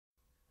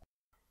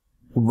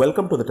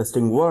Welcome to the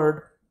testing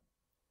world.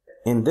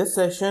 In this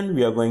session,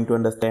 we are going to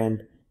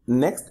understand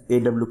next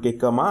AWK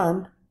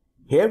command.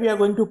 Here we are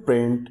going to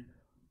print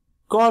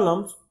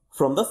columns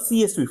from the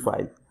CSV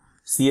file.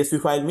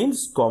 CSV file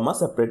means comma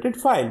separated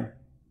file.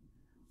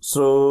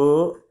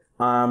 So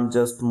I'm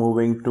just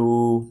moving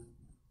to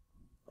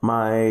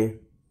my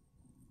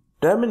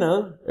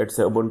terminal. It's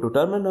a Ubuntu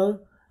terminal.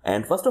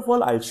 And first of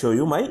all, I'll show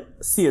you my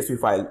CSV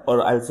file,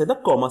 or I'll say the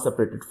comma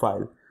separated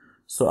file.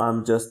 So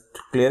I'm just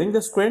clearing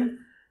the screen.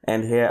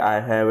 And here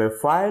I have a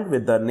file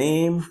with the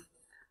name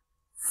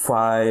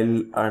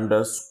file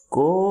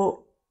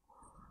underscore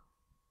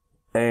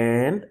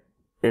and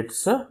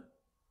it's a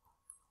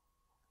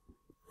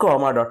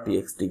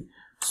comma.txt.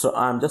 So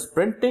I'm just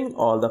printing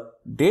all the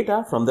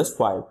data from this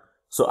file.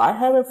 So I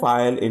have a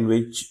file in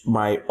which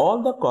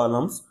all the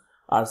columns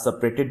are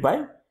separated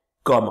by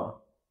comma.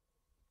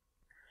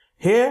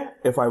 Here,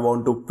 if I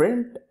want to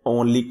print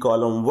only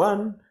column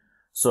 1,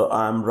 so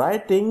I'm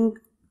writing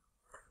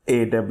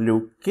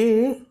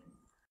AWK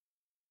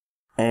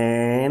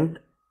and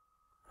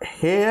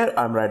here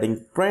I'm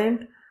writing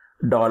print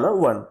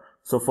 $1.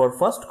 So for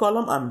first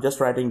column I'm just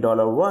writing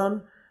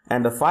 $1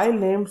 and the file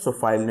name, so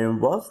file name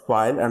was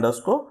file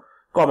underscore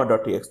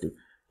comma.txt.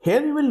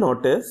 Here you will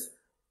notice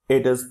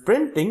it is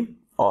printing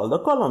all the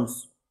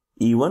columns.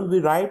 Even we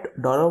write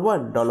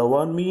 $1.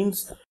 $1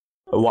 means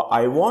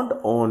I want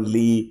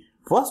only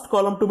first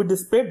column to be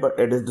displayed, but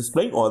it is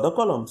displaying all the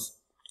columns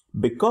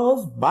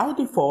because by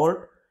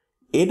default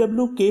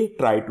AWK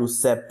try to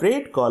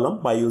separate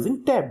column by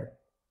using tab.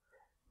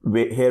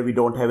 Here we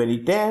don't have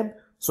any tab,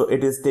 so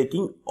it is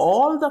taking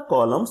all the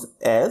columns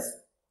as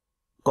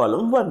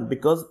column 1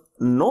 because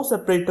no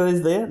separator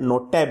is there,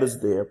 no tab is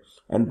there,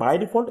 and by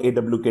default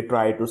AWK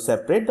try to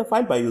separate the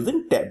file by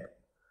using tab.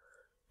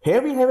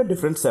 Here we have a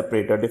different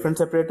separator. Different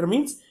separator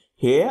means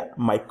here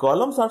my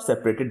columns are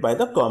separated by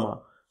the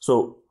comma.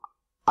 So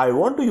I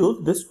want to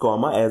use this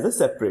comma as a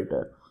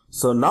separator.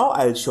 So now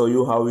I'll show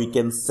you how we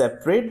can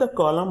separate the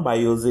column by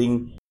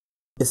using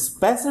a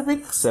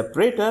specific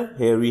separator.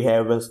 Here we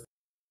have a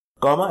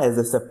comma as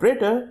a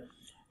separator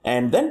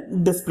and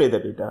then display the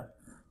data.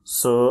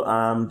 So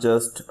I'm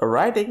just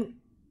writing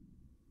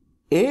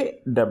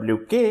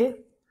AWK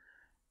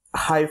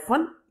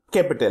hyphen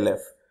capital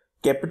F.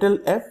 Capital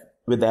F,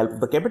 with the help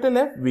of the capital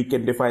F, we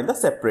can define the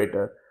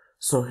separator.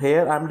 So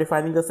here I'm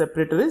defining the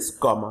separator is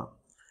comma.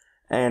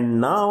 And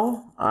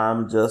now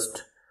I'm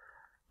just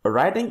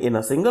writing in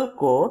a single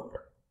quote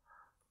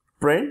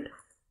print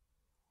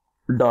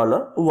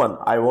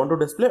 $1. I want to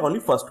display only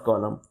first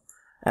column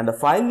and the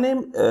file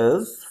name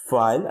is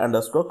file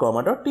underscore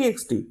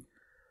comma.txt.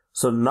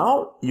 So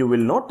now you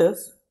will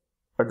notice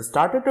it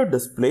started to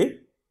display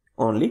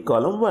only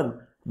column 1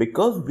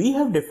 because we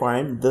have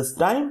defined this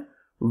time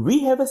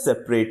we have a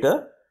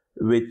separator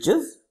which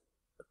is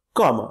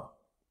comma,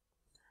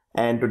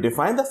 and to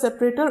define the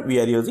separator we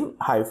are using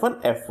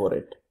hyphen F for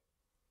it.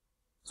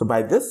 So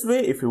by this way,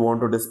 if you want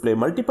to display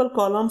multiple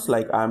columns,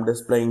 like I am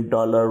displaying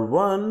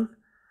 $1,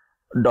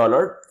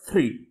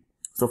 $3.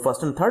 So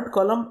first and third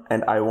column,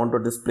 and I want to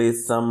display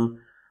some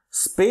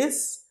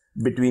space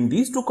between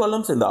these two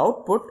columns in the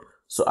output.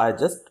 So I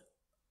just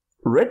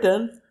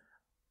written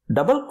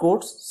double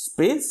quotes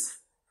space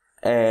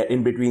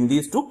in between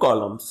these two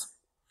columns.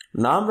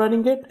 Now I'm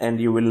running it and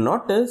you will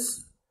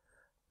notice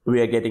we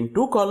are getting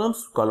two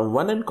columns, column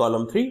 1 and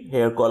column 3.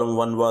 Here column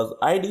 1 was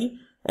ID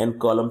and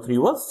column 3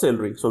 was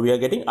salary. So we are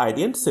getting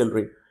ID and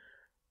salary.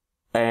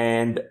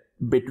 And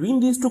between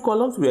these two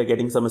columns, we are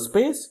getting some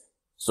space.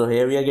 So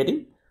here we are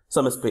getting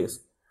some space.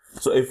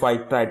 So if I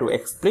try to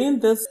explain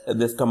this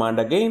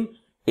command again,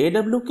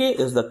 AWK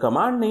is the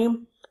command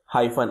name,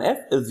 hyphen F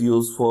is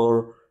used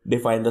for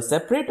define the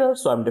separator.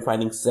 So I'm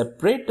defining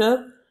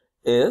separator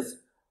is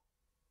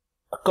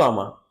a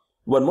comma.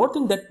 One more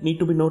thing that need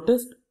to be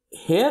noticed,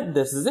 here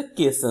this is a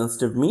case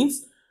sensitive,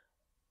 means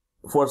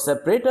for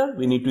separator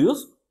we need to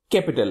use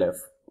capital F.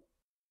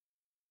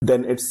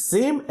 Then it's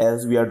same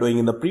as we are doing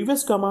in the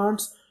previous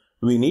commands.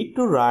 We need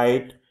to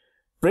write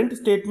print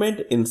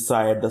statement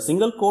inside the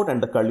single quote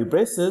and the curly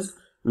braces.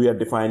 We are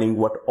defining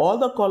what all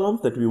the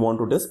columns that we want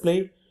to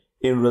display.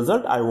 In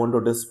result, I want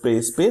to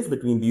display space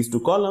between these two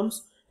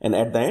columns and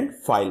at the end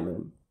file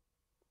name.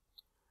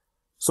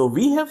 So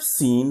we have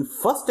seen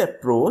first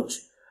approach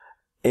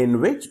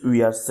in which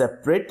we are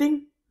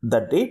separating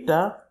the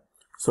data.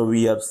 So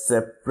we are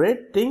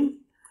separating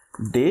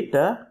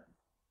data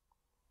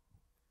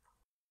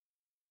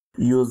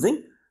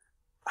using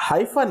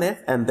hyphen F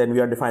and then we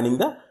are defining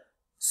the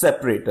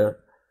separator.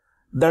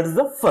 That is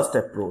the first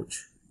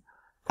approach.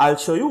 I'll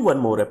show you one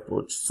more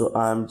approach. So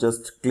I'm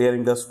just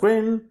clearing the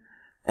screen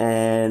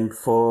and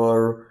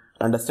for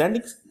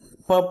understanding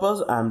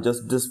purpose I'm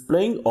just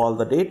displaying all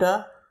the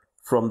data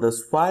from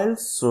this file.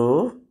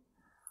 So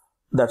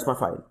that's my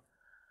file.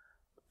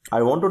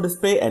 I want to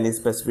display any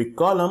specific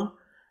column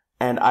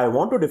and I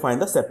want to define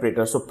the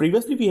separator. So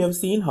previously we have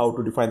seen how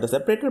to define the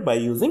separator by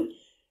using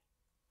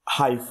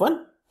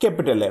hyphen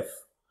capital F.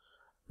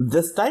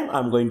 This time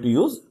I'm going to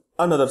use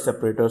another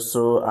separator.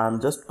 So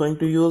I'm just going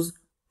to use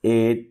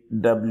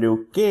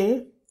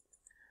AWK,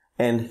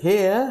 and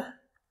here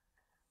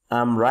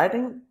I'm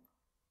writing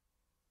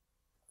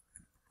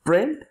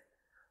print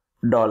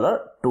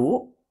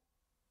 $2.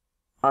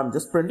 I'm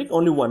just printing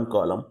only one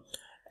column,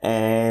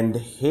 and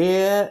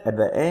here at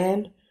the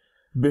end,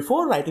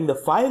 before writing the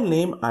file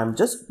name, I'm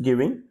just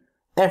giving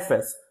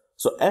fs.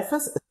 So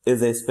fs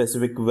is a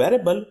specific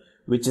variable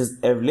which is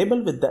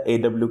available with the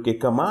AWK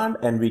command,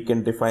 and we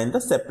can define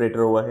the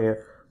separator over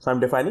here. So I'm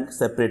defining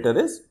separator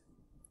is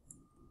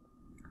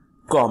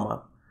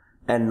comma,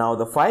 and now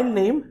the file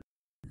name.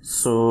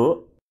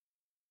 So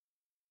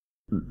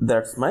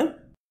that's my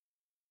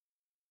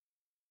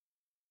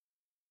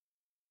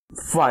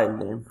file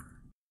name.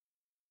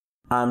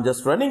 I'm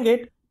just running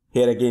it.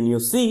 Here again you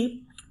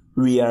see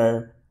we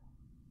are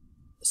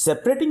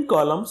separating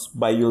columns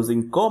by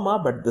using comma,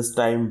 but this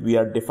time we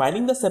are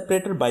defining the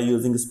separator by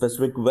using a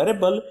specific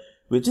variable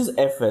which is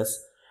fs,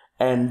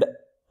 and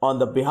on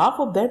the behalf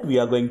of that we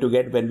are going to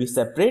get, when we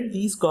separate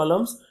these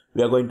columns,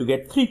 we are going to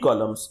get 3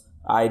 columns: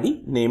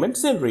 ID, name and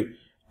salary.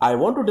 I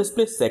want to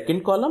display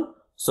second column,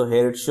 so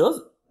here it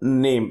shows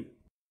name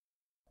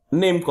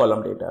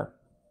column data.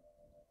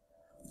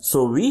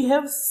 So we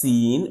have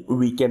seen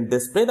we can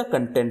display the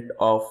content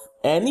of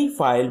any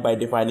file by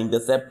defining the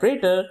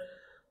separator.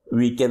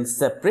 We can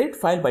separate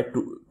file by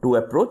two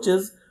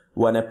approaches.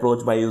 One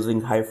approach by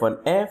using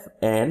 -f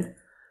and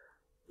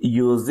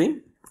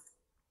using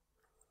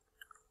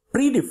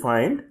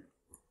predefined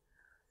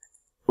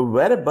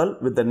variable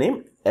with the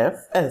name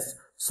fs.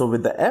 So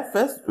with the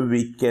fs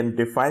we can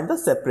define the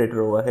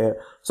separator over here.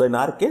 So in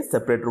our case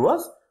separator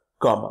was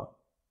comma.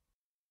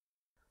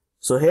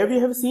 So here we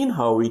have seen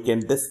how we can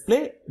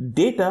display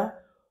data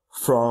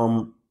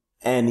from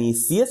any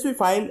CSV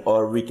file,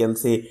 or we can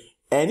say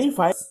any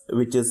file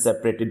which is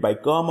separated by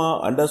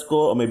comma,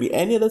 underscore, or maybe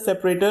any other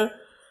separator.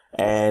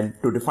 And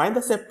to define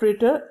the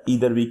separator,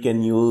 either we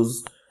can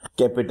use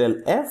capital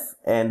F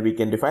and we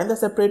can define the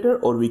separator,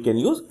 or we can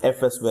use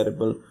fs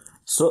variable.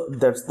 So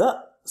that's the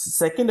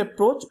second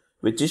approach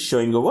which is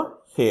showing over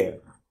here.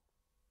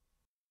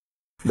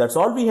 That's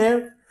all we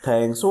have.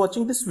 Thanks for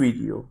watching this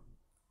video.